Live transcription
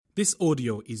This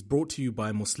audio is brought to you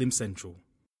by Muslim Central.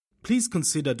 Please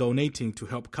consider donating to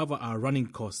help cover our running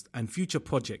costs and future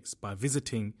projects by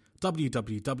visiting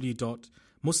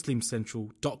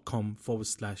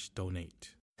www.muslimcentral.com/donate.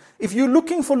 If you're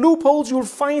looking for loopholes, you'll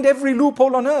find every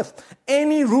loophole on earth.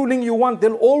 Any ruling you want,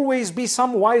 there'll always be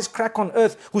some wise crack on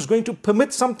earth who's going to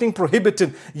permit something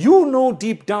prohibited. You know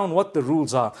deep down what the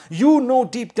rules are. You know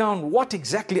deep down what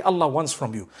exactly Allah wants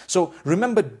from you. So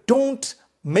remember, don't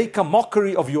make a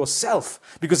mockery of yourself,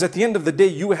 because at the end of the day,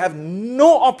 you have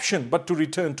no option but to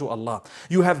return to Allah.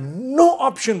 You have no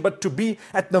option but to be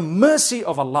at the mercy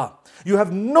of Allah. You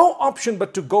have no option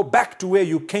but to go back to where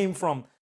you came from.